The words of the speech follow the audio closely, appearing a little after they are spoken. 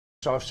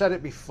So I've said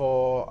it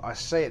before, I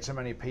say it to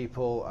many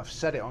people, I've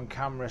said it on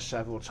camera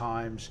several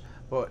times,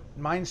 but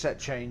mindset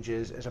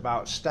changes is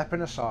about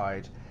stepping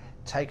aside,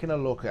 taking a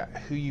look at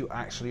who you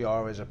actually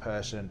are as a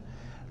person,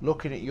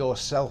 looking at your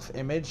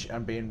self-image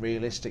and being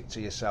realistic to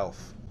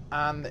yourself.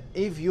 And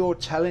if you're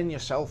telling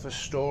yourself a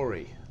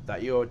story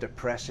that you're a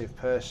depressive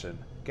person,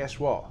 guess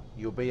what?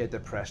 You'll be a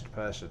depressed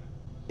person.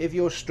 If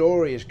your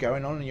story is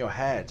going on in your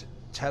head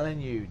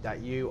telling you that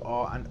you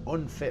are an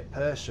unfit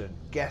person,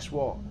 guess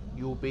what?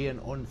 You'll be an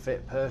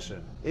unfit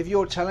person. If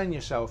you're telling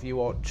yourself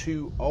you are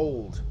too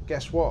old,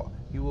 guess what?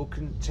 You will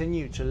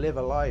continue to live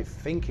a life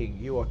thinking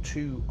you are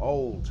too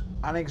old.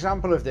 An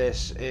example of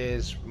this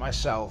is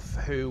myself,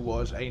 who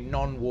was a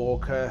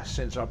non-walker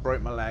since I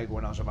broke my leg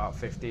when I was about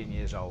 15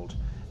 years old.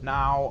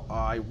 Now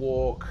I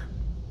walk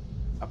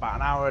about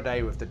an hour a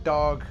day with the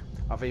dog.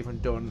 I've even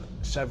done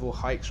several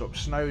hikes up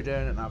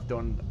Snowboarder, and I've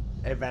done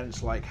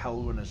events like hell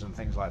runners and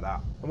things like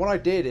that. And what I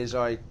did is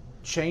I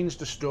changed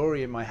the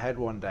story in my head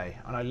one day,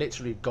 and I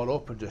literally got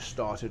up and just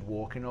started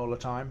walking all the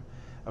time.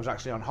 I was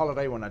actually on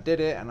holiday when I did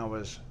it, and I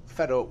was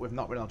fed up with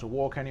not being able to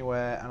walk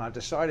anywhere, and I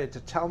decided to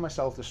tell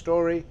myself the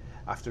story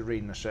after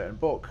reading a certain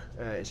book,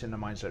 it's in the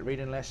mindset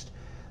reading list,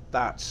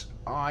 that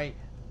I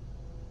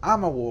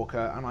am a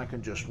walker and I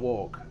can just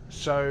walk.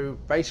 So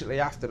basically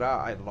after that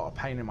I had a lot of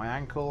pain in my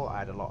ankle, I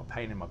had a lot of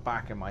pain in my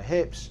back and my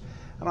hips,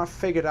 and I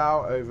figured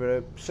out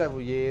over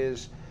several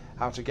years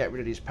how to get rid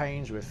of these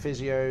pains with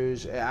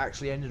physios. It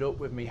actually ended up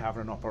with me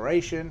having an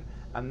operation,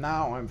 and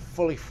now I'm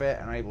fully fit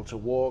and able to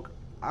walk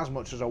as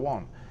much as I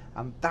want.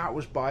 And that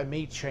was by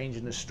me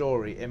changing the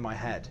story in my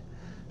head.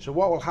 So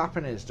what will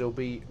happen is there'll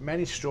be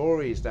many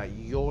stories that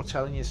you're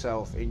telling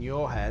yourself in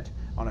your head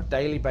on a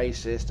daily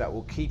basis that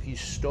will keep you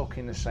stuck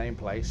in the same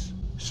place.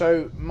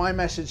 So my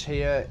message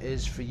here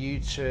is for you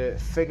to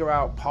figure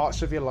out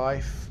parts of your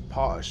life,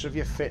 parts of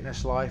your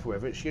fitness life,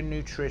 whether it's your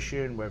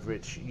nutrition, whether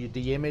it's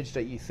the image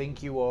that you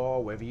think you are,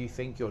 whether you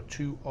think you're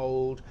too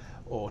old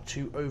or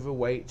too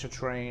overweight to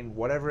train,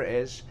 whatever it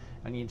is,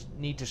 and you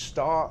need to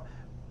start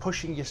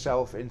pushing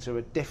yourself into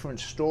a different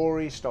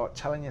story, start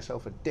telling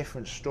yourself a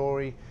different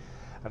story,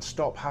 and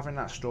stop having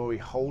that story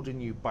holding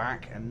you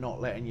back and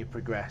not letting you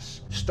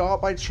progress.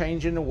 Start by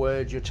changing the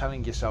words you're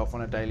telling yourself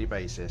on a daily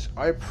basis.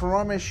 I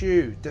promise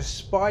you,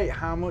 despite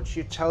how much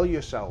you tell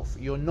yourself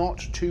you're not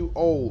too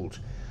old,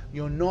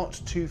 you're not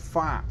too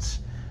fat,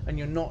 and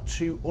you're not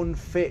too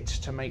unfit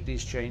to make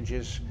these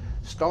changes,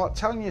 start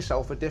telling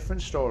yourself a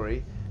different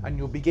story and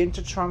you'll begin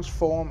to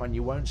transform, and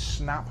you won't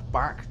snap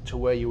back to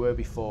where you were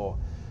before.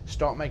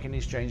 Start making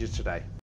these changes today.